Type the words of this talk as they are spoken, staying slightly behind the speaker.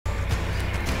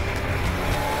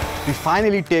We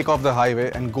finally take off the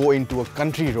highway and go into a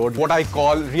country road, what I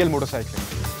call real motorcycling.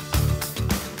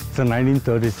 It's a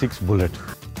 1936 Bullet.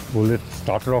 Bullet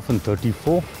started off in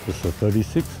 34, this is a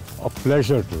 36. A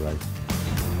pleasure to ride.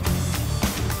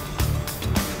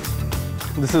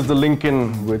 This is the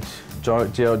Lincoln which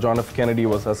John F. Kennedy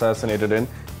was assassinated in.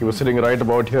 He was sitting right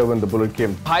about here when the bullet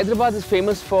came. Hyderabad is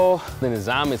famous for the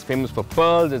Nizam, it's famous for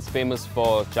pearls, it's famous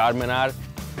for Charminar.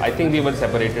 I think we were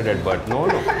separated at birth. No.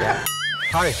 Yeah.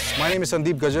 Hi, my name is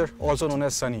Sandeep Gajjar, also known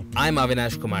as Sunny. I'm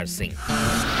Avinash Kumar Singh.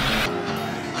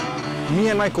 Me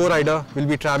and my co-rider will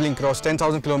be traveling across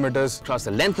 10,000 kilometers. Across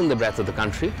the length and the breadth of the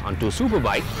country on two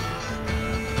superbike.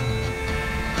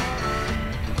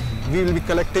 We will be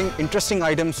collecting interesting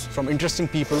items from interesting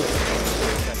people.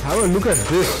 Have a look at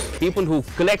this. People who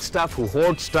collect stuff, who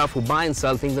hoard stuff, who buy and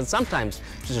sell things, and sometimes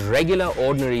just regular,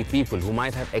 ordinary people who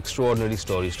might have extraordinary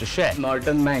stories to share.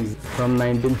 Norton Manx from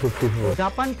 1954.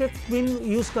 Japan के queen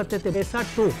use करते थे ऐसा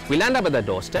too. We land up at their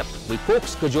doorstep, we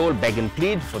coax, cajole, beg and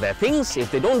plead for their things.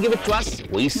 If they don't give it to us,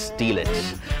 we steal it.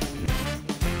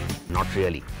 Not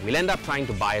really. We'll end up trying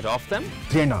to buy it off them.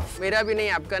 3.5. मेरा भी नहीं,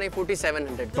 आपका नहीं,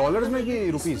 4,700. Dollars में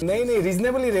कि rupees? नहीं,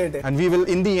 reasonably rate है. And we will,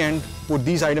 in the end, put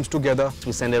these items together.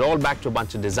 We send it all back to a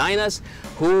bunch of designers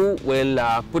who will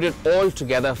put it all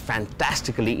together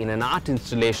fantastically in an art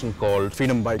installation called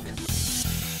Freedom Bike.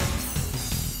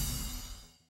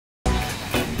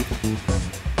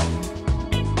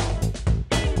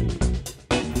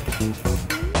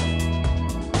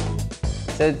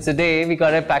 So today we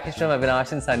got a package from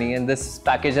Avinash and Sunny, and this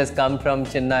package has come from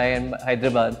Chennai and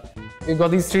Hyderabad. We've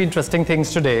got these three interesting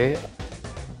things today.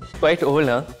 Quite old,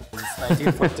 huh? It's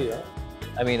 1940, yeah.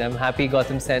 I mean, I'm happy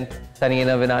Gotham sent Sunny and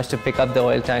Avinash to pick up the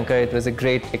oil tanker. It was a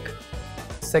great pick.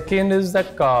 Second is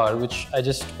that car, which I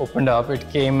just opened up. It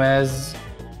came as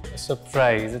a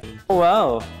surprise. Oh,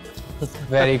 wow.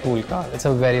 Very cool car. It's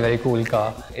a very, very cool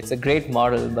car. It's a great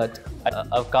model, but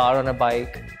a car on a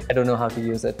bike, I don't know how to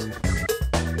use it.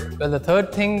 Well, the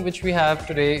third thing which we have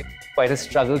today, Quite a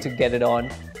struggle to get it on.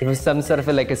 It was some sort of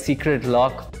like a secret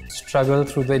lock. struggle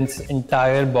through the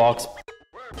entire box.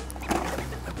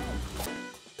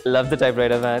 Love the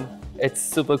typewriter, man. It's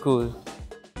super cool.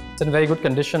 It's in very good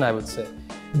condition, I would say.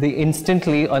 They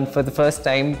instantly, for the first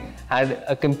time, had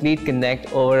a complete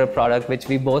connect over a product which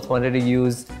we both wanted to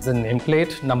use. It's a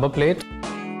nameplate, number plate.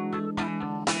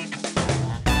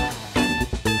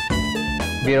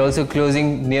 We are also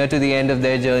closing near to the end of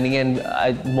their journey,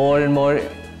 and more and more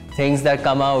things that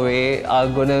come our way are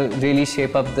going to really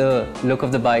shape up the look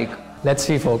of the bike. Let's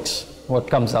see, folks, what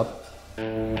comes up.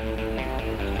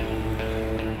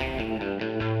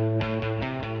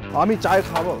 Ami, chai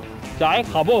khabo. Chai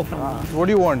khabo. What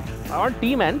do you want? I want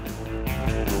tea, man.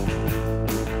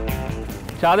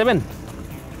 Cha deben.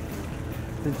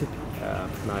 Yeah,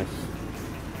 nice.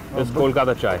 This is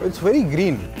Kolkata chai. It's very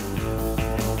green.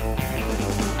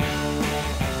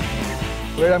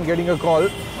 Wait, I'm getting a call.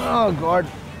 Oh God.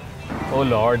 Oh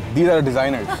Lord. These are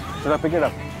designers. Should I pick it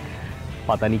up?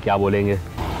 Pata nahi kya bolenge.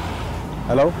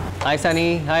 Hello? Hi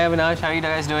Sunny, hi Avinash, how are you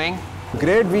guys doing?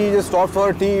 Great, we just stopped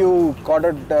for tea. You caught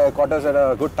us at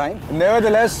a good time.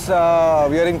 Nevertheless,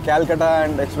 we are in Calcutta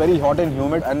and it's very hot and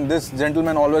humid, and this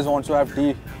gentleman always wants to have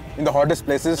tea in the hottest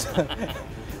places.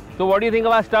 So what do you think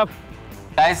of our stuff?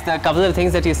 Guys, the couple of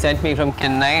things that you sent me from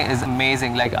Chennai is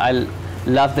amazing. Like, I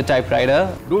love the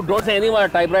typewriter. Dude, don't say anything about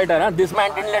a typewriter, huh? This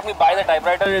man didn't let me buy the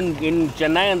typewriter in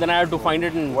Chennai, and then I had to find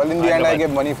it in... Well, in the end, I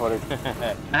gave money for it.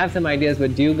 I have some ideas,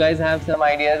 but do you guys have some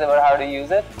ideas about how to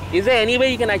use it? Is there any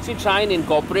way you can actually try and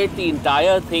incorporate the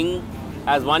entire thing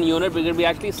as one unit? Because it'd be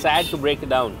actually sad to break it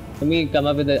down. Let me come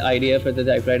up with an idea for the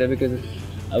typewriter, because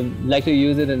I would like to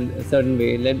use it in a certain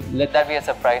way. Let that be a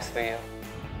surprise for you.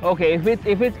 Okay,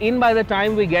 if it's in by the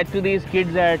time we get to these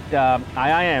kids at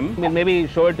IIM, we'll maybe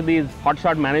show it to these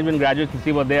hotshot management graduates and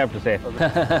see what they have to say.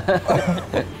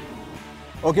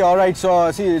 Okay, all right.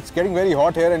 So, see, it's getting very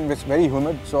hot here and it's very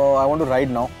humid. So, I want to ride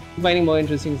now. Finding more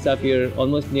interesting stuff. You're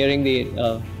almost nearing the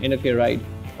end of your ride.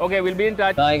 Okay, we'll be in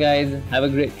touch. Bye, guys. Have a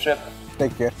great trip.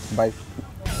 Take care. Bye.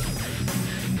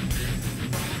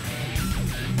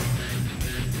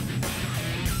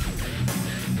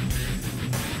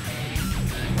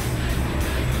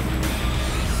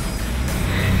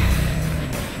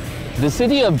 The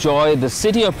city of joy, the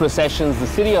city of processions, the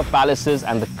city of palaces,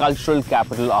 and the cultural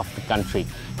capital of the country.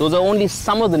 Those are only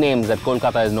some of the names that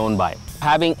Kolkata is known by.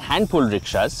 Having hand-pulled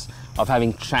rickshaws, of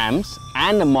having trams,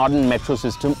 and a modern metro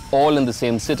system all in the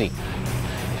same city.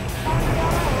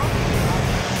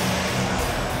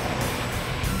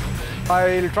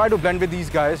 I'll try to blend with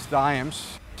these guys, the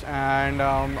IMs, and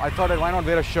I thought that why not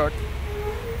wear a shirt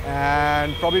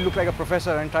and probably look like a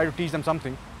professor and try to teach them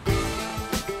something.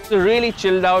 It's a really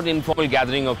chilled out, informal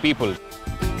gathering of people.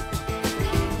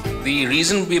 The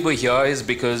reason we were here is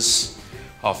because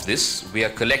of this. We are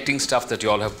collecting stuff that you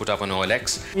all have put up on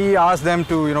OLX. We asked them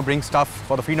to, bring stuff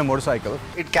for the Freedom motorcycle.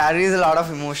 It carries a lot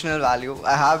of emotional value.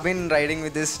 I have been riding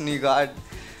with this new guard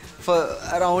for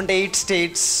around 8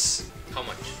 states. How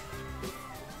much?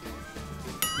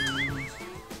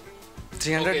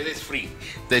 300? Okay, it's free.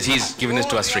 That he's given this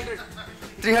to us free.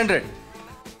 300.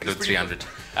 300.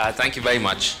 Thank you very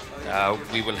much.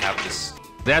 We will have this.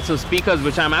 There are some speakers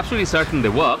which I'm absolutely certain they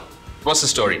work. What's the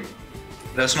story?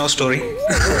 There's no story.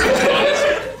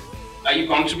 Are you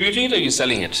contributing it or are you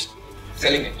selling it?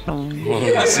 Selling it.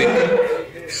 I see.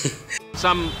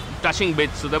 Some touching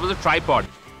bits. So there was a tripod.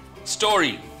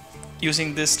 Story.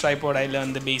 Using this tripod, I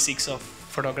learned the basics of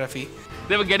photography.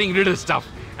 They were getting rid of stuff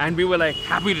and we were like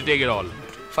happy to take it all.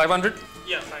 500?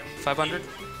 Yeah, 500?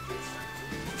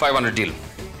 500 deal.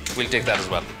 We'll take that as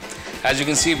well. As you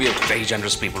can see, we are very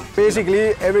generous people.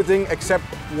 Basically, everything except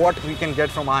what we can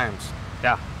get from IAMS.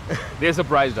 Yeah, they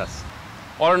surprised us.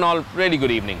 All in all, really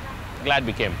good evening. Glad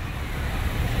we came.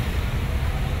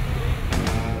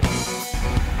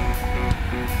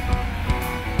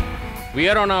 We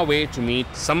are on our way to meet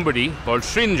somebody called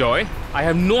Srinjoy. I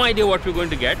have no idea what we're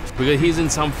going to get because he's in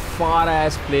some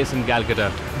far-ass place in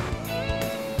Calcutta.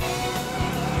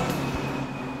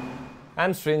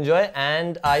 I'm Srinjoy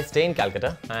and I stay in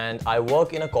Calcutta and I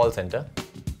work in a call center.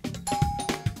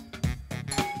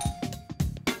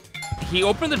 He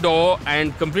opened the door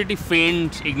and completely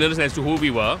feigned ignorance as to who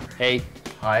we were. Hey.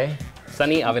 Hi.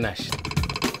 Sunny Avinash.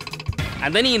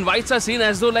 And then he invites us in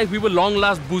as though like we were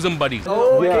long-last bosom buddies.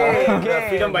 Oh, okay.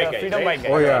 Freedom bike guy. Right?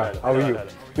 Oh yeah, how are you?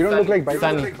 You don't look like bike.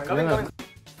 Sunny.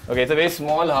 Okay, it's a very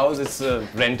small house. It's a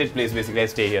rented place basically. I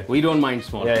stay here. We don't mind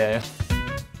small. Yeah.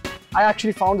 I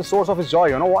actually found the source of his joy.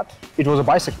 You know what? It was a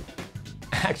bicycle.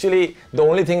 Actually, the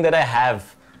only thing that I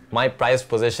have, my prized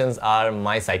possessions are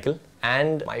my cycle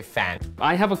and my fan.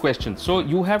 I have a question. So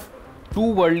you have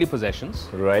 2 worldly possessions.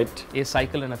 Right. A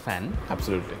cycle and a fan.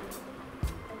 Absolutely.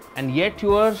 And yet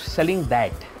you are selling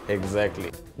that.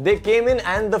 Exactly. They came in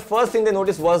and the first thing they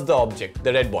noticed was the object,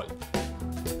 the red ball.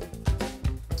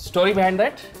 Story behind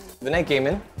that? When I came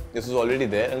in, this was already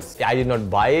there and I did not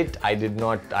buy it. I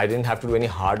didn't have to do any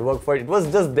hard work for it. It was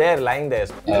just there, lying there.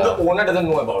 The owner doesn't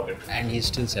know about it. And he's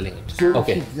still selling it.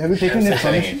 Okay. Have you taken his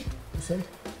permission?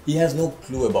 He has no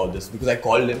clue about this because I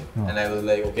called him and I was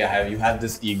like, okay, you have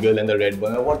this eagle and the red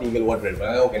ball. What eagle, what red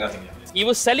ball? Okay, nothing. He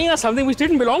was selling us something which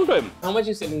didn't belong to him. How much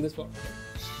is selling this for?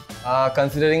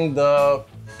 Considering the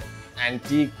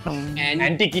antiquity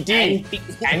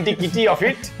of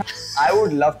it, I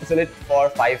would love to sell it for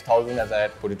 5,000 as I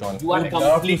had put it on. You are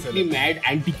completely mad,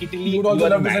 antiquity. You would also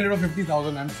love to sell it for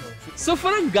 50,000, I'm sure. So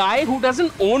for a guy who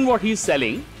doesn't own what he's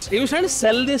selling, he was trying to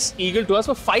sell this eagle to us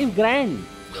for 5 grand.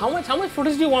 How much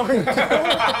footage do you want?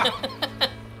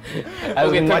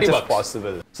 As much as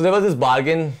possible. So there was this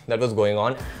bargain that was going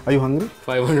on. Are you hungry?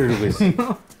 500 rupees.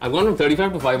 I've gone from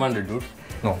 35 to 500, dude.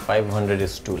 No, 500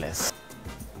 is too less.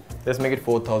 Let's make it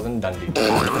 4,000, done deal.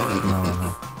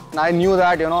 I knew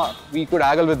that, we could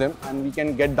haggle with him and we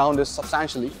can get down this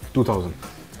substantially. 2,000,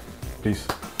 please.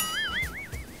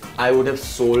 I would have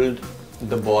sold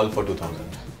the ball for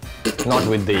 2,000. Not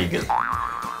with the eagle.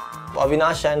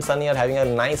 Avinash and Sunny are having a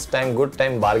nice time, good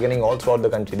time bargaining all throughout the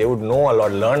country. They would know a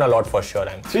lot, learn a lot for sure.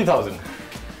 And 3,000.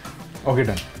 Okay,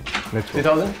 done. Let's go.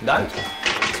 3,000? Done?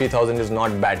 3,000 is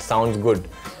not bad. Sounds good.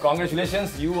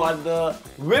 Congratulations, you are the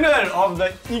winner of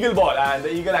the eagle ball and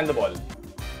the eagle and the ball.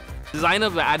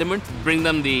 Designers were adamant, bring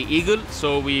them the eagle.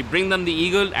 So we bring them the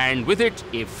eagle and with it,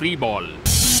 a free ball.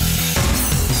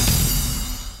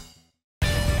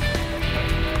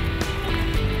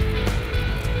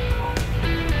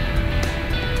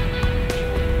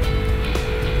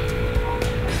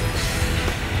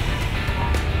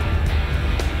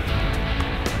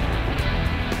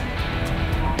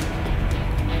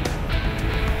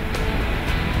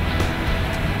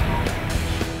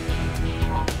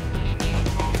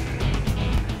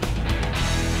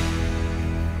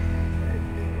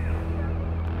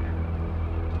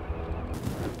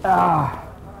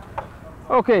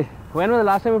 Okay, when was the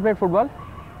last time you played football?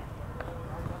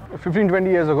 15-20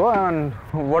 years ago, and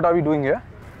what are we doing here?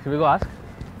 Should we go ask?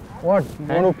 What? You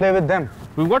want to play with them?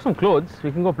 We've got some clothes,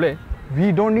 we can go play.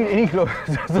 We don't need any clothes.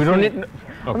 We don't need...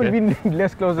 Okay. We need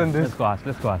less clothes than this.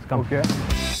 Let's go ask, come. Okay.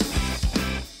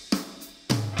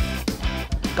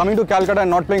 Coming to Calcutta and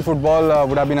not playing football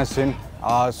would have been a sin.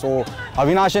 So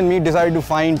Avinash and me decided to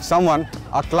find someone,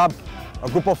 a club, a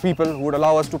group of people who would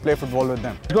allow us to play football with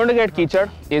them. It's going to get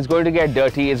kitchad, it's going to get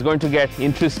dirty, it's going to get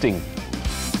interesting.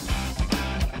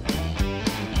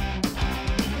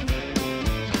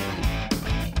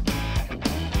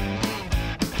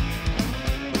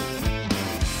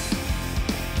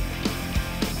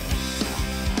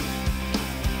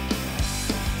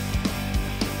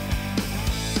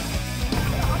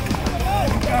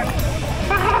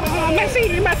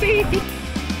 Messi, Messi.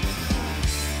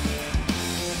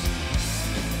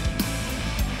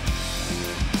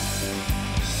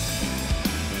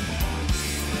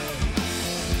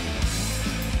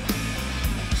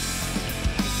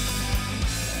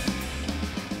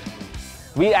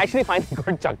 We actually finally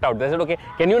got chucked out. They said, okay,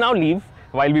 can you now leave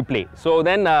while we play? So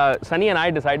then Sunny and I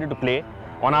decided to play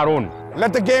on our own.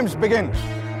 Let the games begin.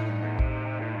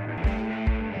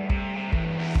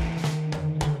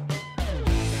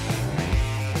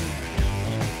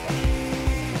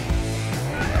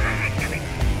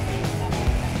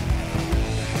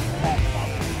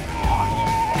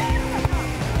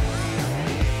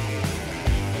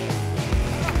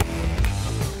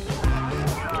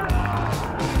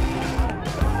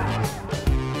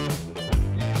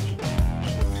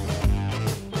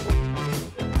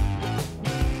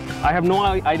 I have no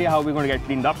idea how we're going to get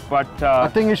cleaned up, but I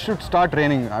think it should start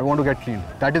raining. I want to get clean.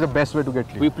 That is the best way to get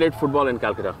clean. We played football in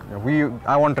Calcutta. Yeah,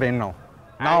 I want rain now.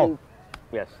 Now.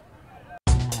 Yes.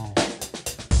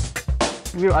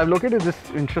 I've located this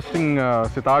interesting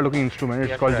sitar-looking instrument.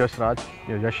 It's called Jasraj.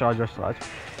 Yeah, Jasraj.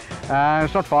 And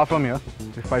it's not far from here.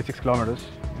 It's 5-6 kilometers.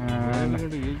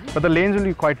 But the lanes will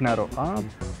be quite narrow.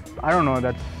 I don't know.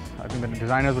 I think the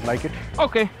designers would like it.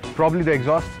 Okay. Probably the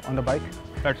exhaust on the bike.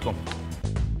 Let's go.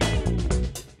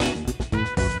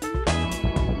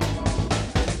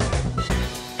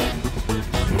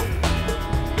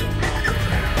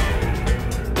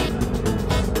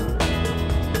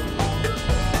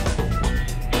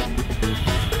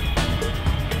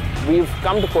 We've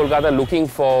come to Kolkata looking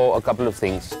for a couple of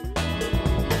things.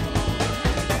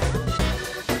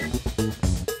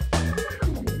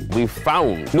 We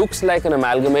found, looks like an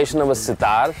amalgamation of a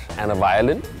sitar and a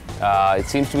violin. It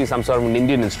seems to be some sort of an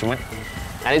Indian instrument.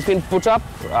 And it's been put up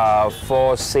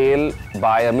for sale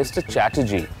by a Mr.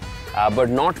 Chatterjee, but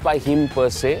not by him per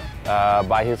se,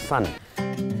 by his son.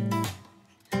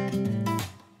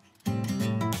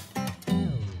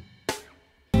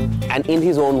 And in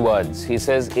his own words, he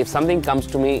says, if something comes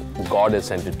to me, God has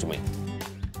sent it to me.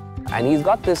 And he's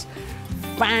got this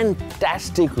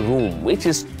fantastic room, which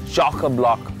is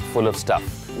chock-a-block full of stuff.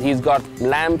 He's got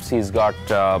lamps, he's got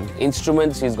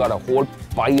instruments, he's got a whole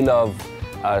pile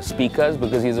of speakers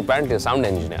because he's apparently a sound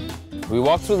engineer. We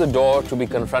walked through the door to be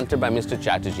confronted by Mr.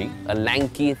 Chatterjee, a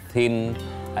lanky, thin,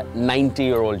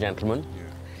 90-year-old gentleman,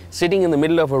 sitting in the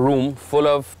middle of a room full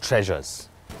of treasures.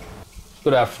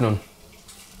 Good afternoon.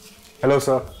 Hello,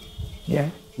 sir. Yeah.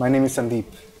 My name is Sandeep.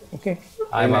 Okay.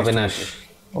 I'm Avinash.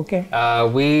 Okay.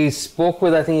 We spoke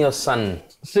with, I think, your son.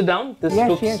 Sit down. This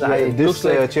looks like... This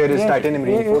chair is titanium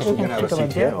reinforced. You can have a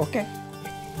seat here. Okay.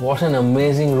 What an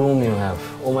amazing room you have.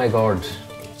 Oh my God.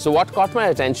 So what caught my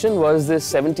attention was this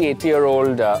 70,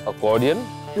 80-year-old accordion.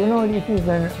 You know,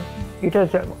 it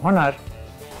has an honor,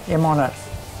 M honor,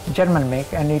 German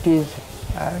make, and it is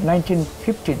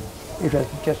 1915. It was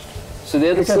just... So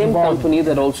they're the same company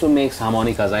that also makes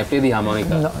harmonicas. I play the harmonica.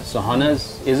 No. So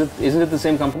Honors, isn't it the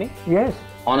same company? Yes.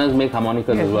 Honors make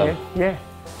harmonicas as well. Yeah.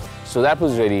 So that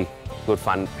was really good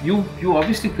fun. You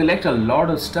obviously collect a lot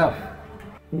of stuff.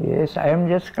 Yes, I am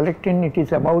just collecting. It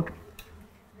is about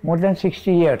more than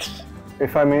 60 years.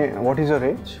 If I may, what is your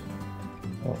age?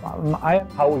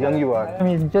 How young you are? I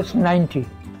am just 90.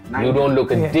 You don't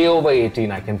look a day over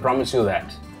 18, I can promise you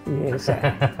that. Yes.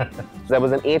 There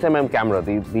was an 8mm camera,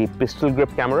 the pistol grip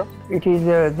camera. It is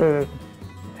the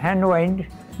hand-wind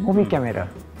movie camera.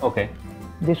 Okay.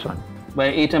 This one.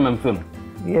 By 8mm film?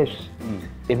 Yes.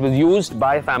 It was used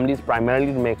by families primarily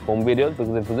to make home videos because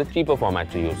it was a cheaper format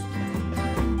to use.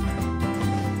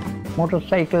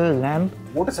 Motorcycle lamp.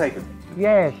 Motorcycle?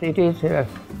 Yes, it is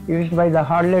used by the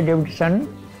Harley Davidson.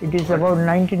 It is about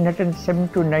 1907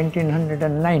 to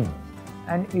 1909.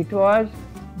 And it was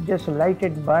just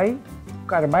lighted by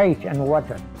carbide and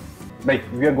water. Like,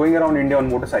 we are going around India on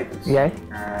motorcycles. Yes.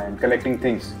 And collecting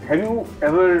things. Have you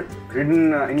ever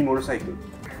ridden any motorcycle?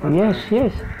 Yes.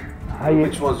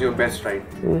 Which was your best ride?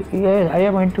 Yes, I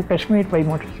went to Kashmir by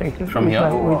motorcycle. From here?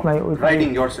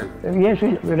 Riding yourself? Yes,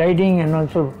 riding and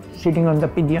also sitting on the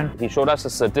pillion. He showed us a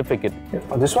certificate.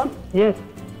 This one? Yes.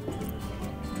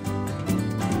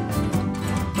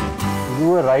 You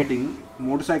were riding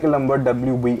motorcycle number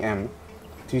WBM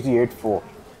 3384.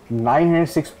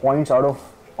 906 points out of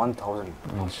 1000.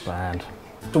 Not bad.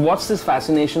 So what's this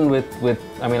fascination with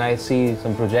I mean, I see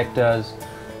some projectors.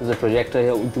 There's a projector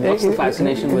here. What's the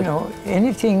fascination with? You know,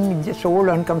 anything just old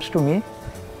and comes to me,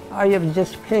 I have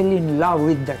just fell in love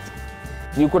with that.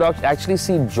 You could actually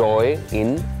see joy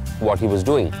in what he was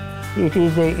doing. It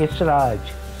is a Esraj.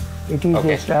 It is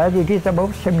Esraj. It is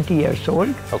about 70 years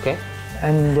old. Okay.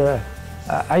 And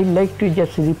I like to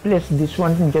just replace this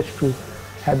one just to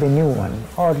have a new one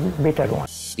or better one.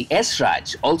 The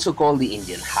S-Raj, also called the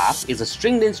Indian harp, is a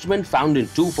stringed instrument found in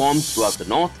two forms throughout the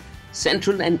north,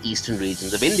 central and eastern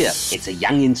regions of India. It's a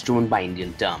young instrument by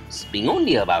Indian terms, being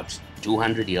only about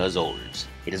 200 years old.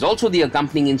 It is also the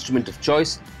accompanying instrument of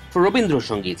choice for Rabindra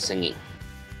Sangeet singing.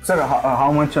 Sir,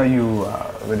 how much are you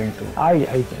willing to?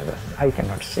 I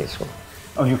cannot say so.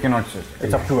 Oh, you cannot say.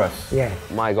 It's up to us. Yeah.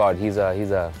 My God, he's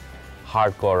a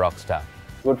hardcore rock star.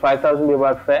 Would 5,000 be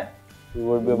about fair?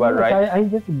 Would be about right? I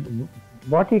just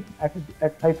bought it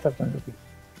at 5,000 rupees.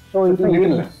 So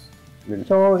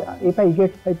if I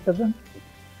get 5,000,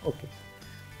 okay.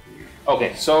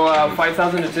 Okay, so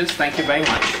 5,000 it is. Thank you very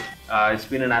much. It's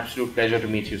been an absolute pleasure to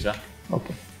meet you, sir.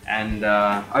 Okay. And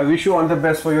I wish you all the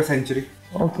best for your century.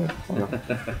 Okay.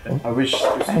 I wish.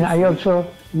 And I also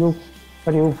look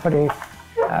for you for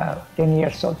a 10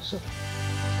 years also.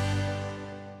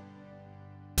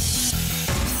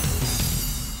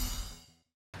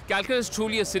 Calcutta is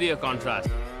truly a city of contrast.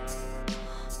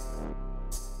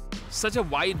 Such a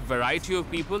wide variety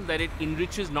of people that it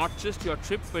enriches not just your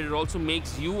trip, but it also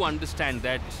makes you understand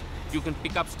that you can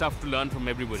pick up stuff to learn from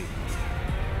everybody.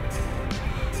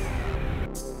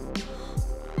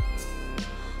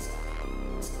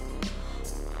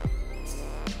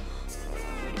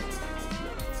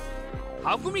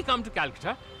 How can we come to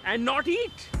Calcutta and not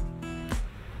eat?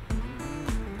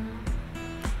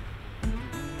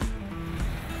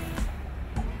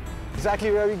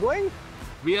 Exactly where are we going?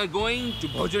 We are going to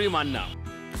Bhojari Manna.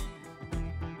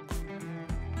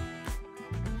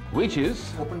 Which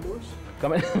is... Open doors?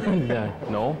 Come in.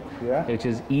 No. Yeah. Which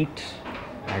is eat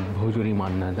at Bhojari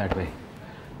Manna, that way.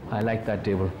 I like that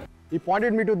table. He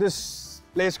pointed me to this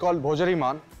place called Bhojari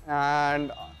Man,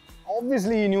 and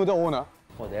obviously he knew the owner.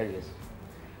 Oh, there he is.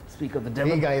 Speak of the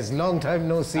devil. Hey guys, long time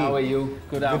no see. How are you?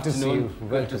 Good afternoon. Good to see you.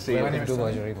 Good to see you. Welcome to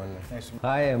Bhojari Manna.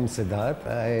 Hi, I'm Siddharth.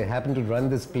 I happen to run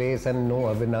this place and know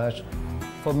Avinash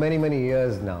for many, many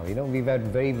years now. You know, we've had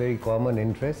very, very common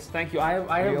interests. Thank you.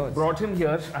 I have brought him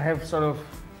here. I have sort of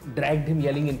dragged him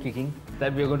yelling and kicking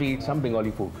that we are going to eat some Bengali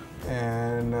food.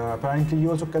 And apparently you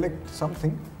also collect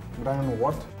something, but I don't know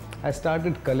what. I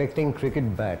started collecting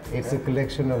cricket bats. It's a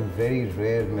collection of very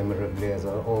rare memorabilia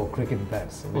or cricket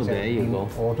bats, which have been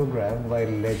autographed by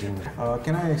legends.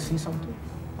 Can I see something?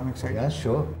 I'm excited. Yeah,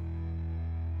 sure.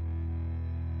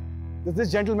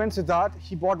 This gentleman, Siddharth,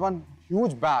 he bought one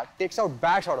huge bat, takes out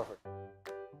bats out of it.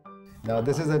 Now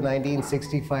this is a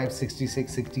 1965,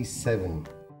 66, 67.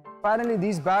 Apparently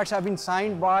these bats have been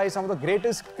signed by some of the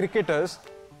greatest cricketers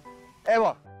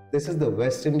ever. This is the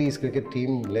West Indies cricket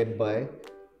team led by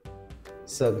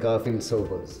Sir Garfield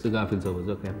Sobers. Sir Garfield Sobers,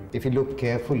 okay. If you look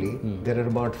carefully, there are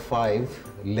about 5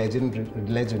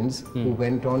 legends who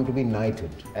went on to be knighted.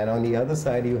 And on the other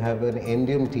side, you have an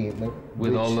Indian team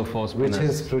with all the four spinners, which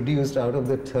has produced out of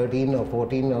the 13 or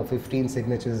 14 or 15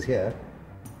 signatures here,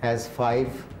 has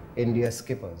 5 India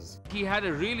skippers. He had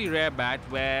a really rare bat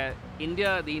where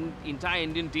India, the entire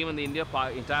Indian team and the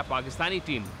entire Pakistani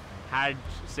team had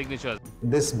signatures.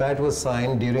 This bat was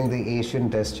signed during the Asian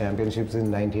Test Championships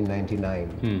in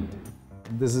 1999.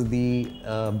 This is the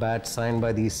bat signed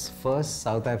by the first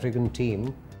South African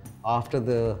team after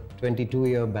the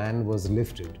 22-year ban was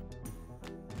lifted.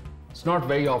 It's not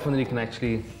very often that you can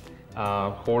actually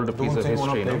hold a piece of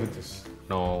history. Play with this.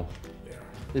 No,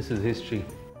 this is history.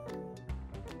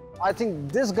 I think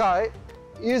this guy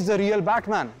is the real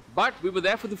Batman. But we were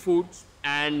there for the food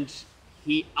and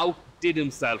he outdid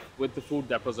himself with the food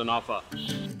that was on offer.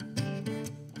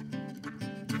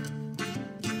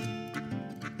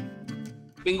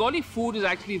 Bengali food is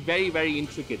actually very, very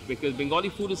intricate because Bengali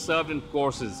food is served in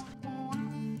courses.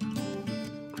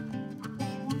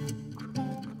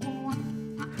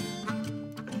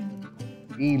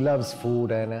 He loves food,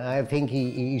 and I think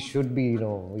he should be,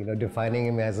 defining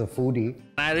him as a foodie.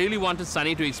 I really wanted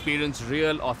Sunny to experience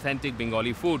real, authentic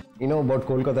Bengali food. You know what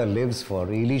Kolkata lives for?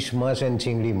 Ilish Mash and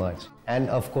Chingdi Mash. And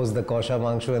of course the Kosha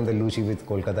Mangsho and the Luchi with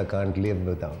Kolkata can't live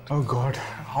without. Oh God,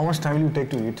 how much time will you take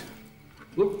to eat?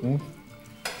 Good.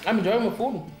 I'm enjoying my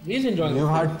food. He's enjoying You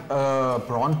had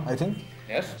prawn, I think?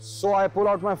 Yes. So I pull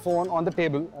out my phone on the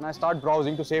table and I start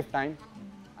browsing to save time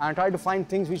and try to find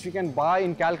things which we can buy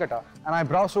in Calcutta. And I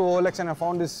browsed through OLX and I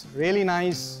found this really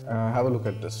nice... have a look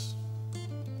at this.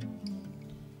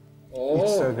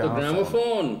 Oh, the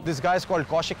gramophone. This guy is called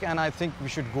Kaushik and I think we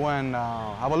should go and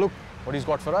have a look what he's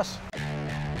got for us.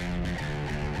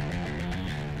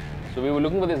 So we were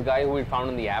looking for this guy who we found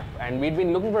on the app and we'd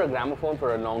been looking for a gramophone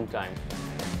for a long time.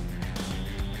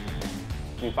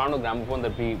 We found a gramophone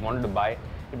that we wanted to buy.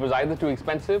 It was either too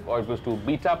expensive or it was too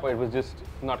beat up or it was just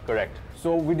Not correct.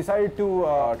 So we decided to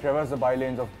traverse the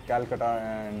bylanes of Calcutta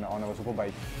and on our super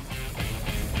bike.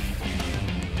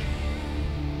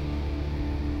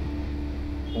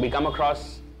 We come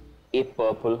across a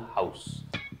purple house.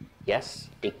 Yes,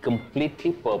 a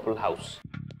completely purple house.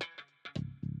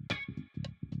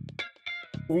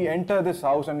 We enter this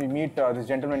house and we meet this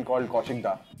gentleman called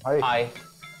Kolkata. Hi. Hi.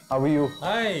 How are you?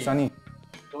 Hi. Sunny.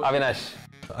 Avinash.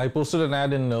 I posted an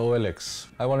ad in OLX.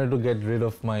 I wanted to get rid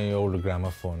of my old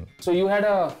gramophone. So you had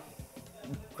a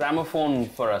gramophone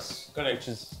for us. Correct.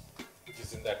 Which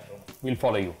is in that room. We'll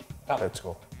follow you. Let's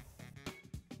go.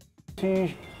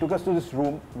 She took us to this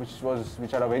room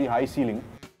which had a very high ceiling.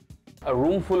 A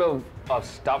room full of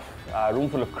stuff, a room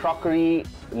full of crockery,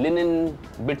 linen,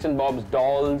 bits and bobs,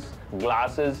 dolls,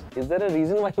 glasses. Is there a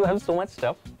reason why you have so much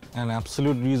stuff? An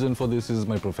absolute reason for this is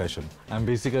my profession. I'm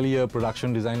basically a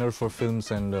production designer for films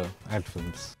and ad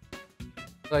films.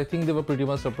 I think they were pretty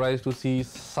much surprised to see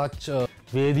such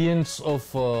variants of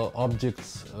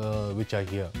objects which are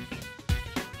here.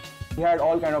 He had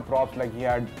all kind of props, like he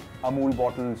had Amul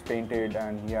bottles painted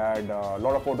and he had a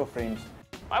lot of photo frames.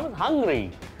 I was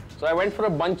hungry, so I went for a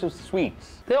bunch of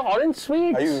sweets. They're orange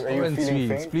sweets. Are you Orange feeling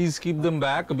sweets. faint? Please keep them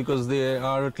back because they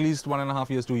are at least 1.5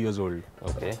 years, 2 years old.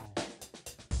 Okay.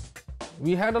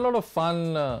 We had a lot of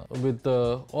fun with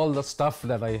all the stuff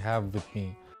that I have with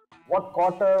me. What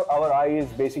caught our eye is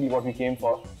basically what we came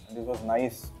for. This was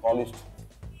nice, polished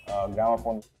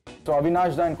gramophone. So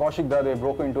Avinash and Kaushik, they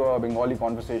broke into a Bengali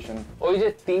conversation. Oh, you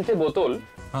just 3 bottle.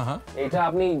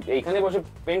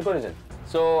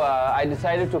 So I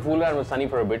decided to fool around with Sunny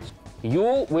for a bit.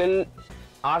 You will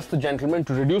ask the gentleman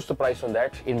to reduce the price on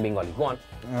that in Bengali. Go on.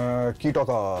 Ki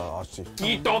toka aschi.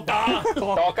 Ki toka?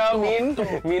 Toka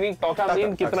meaning toka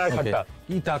mean kitna khatta.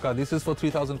 Ki taka, this is for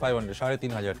 3,500,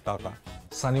 3,500 taka.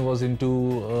 Sunny was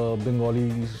into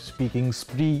Bengali speaking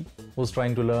spree, was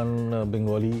trying to learn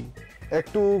Bengali.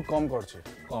 একটু কম করছি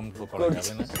কম তো করা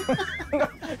যাবে না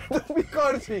তুমি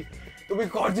করছি তুমি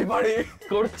করছি পারি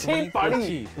করছি পারি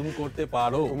তুমি করতে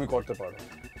পারো তুমি করতে পারো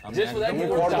just for that তুমি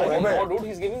করতে হবে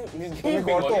he's giving তুমি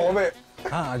করতে হবে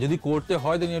হ্যাঁ যদি করতে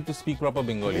হয় then you have to speak proper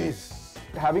Bengali.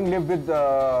 Having lived with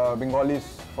Bengalis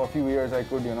for a few years, I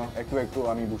could, ekটু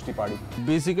আমি বুঝতে পারি.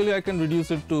 Basically, I can reduce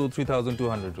it to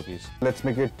 3,200 rupees. Let's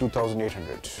make it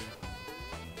 2,800.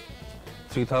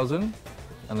 3,000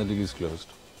 and the deal is closed.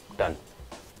 Done.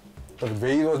 So the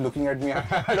way he was looking at me,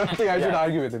 I don't think I should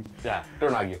argue with him. Yeah,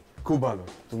 don't argue. খুব ভালো,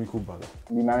 তুমি খুব ভালো.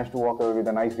 We managed to walk away with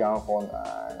a nice gramophone,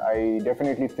 and I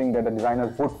definitely think that the designers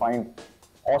would find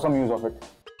awesome use of it.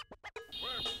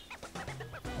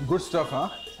 Good stuff, huh?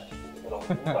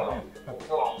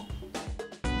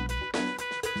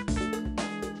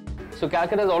 So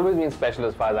Calcutta has always been special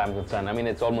as far as I'm concerned. I mean,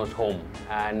 it's almost home.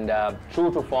 And true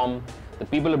to form, the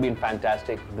people have been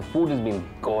fantastic. The food has been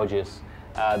gorgeous.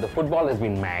 The football has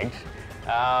been mad.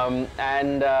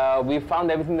 And we've found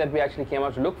everything that we actually came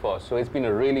out to look for. So it's been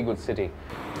a really good city.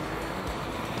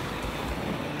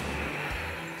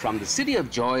 From the city of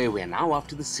joy, we are now off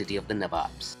to the city of the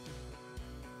Nawabs.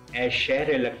 ऐ शहर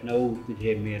लखनऊ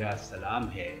तुझे मेरा सलाम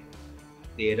है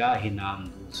तेरा ही नाम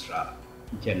दूसरा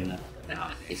जन्नत का नाम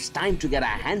है. It's time to get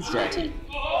our hands dirty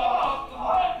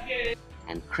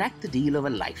and crack the deal of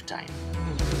a lifetime.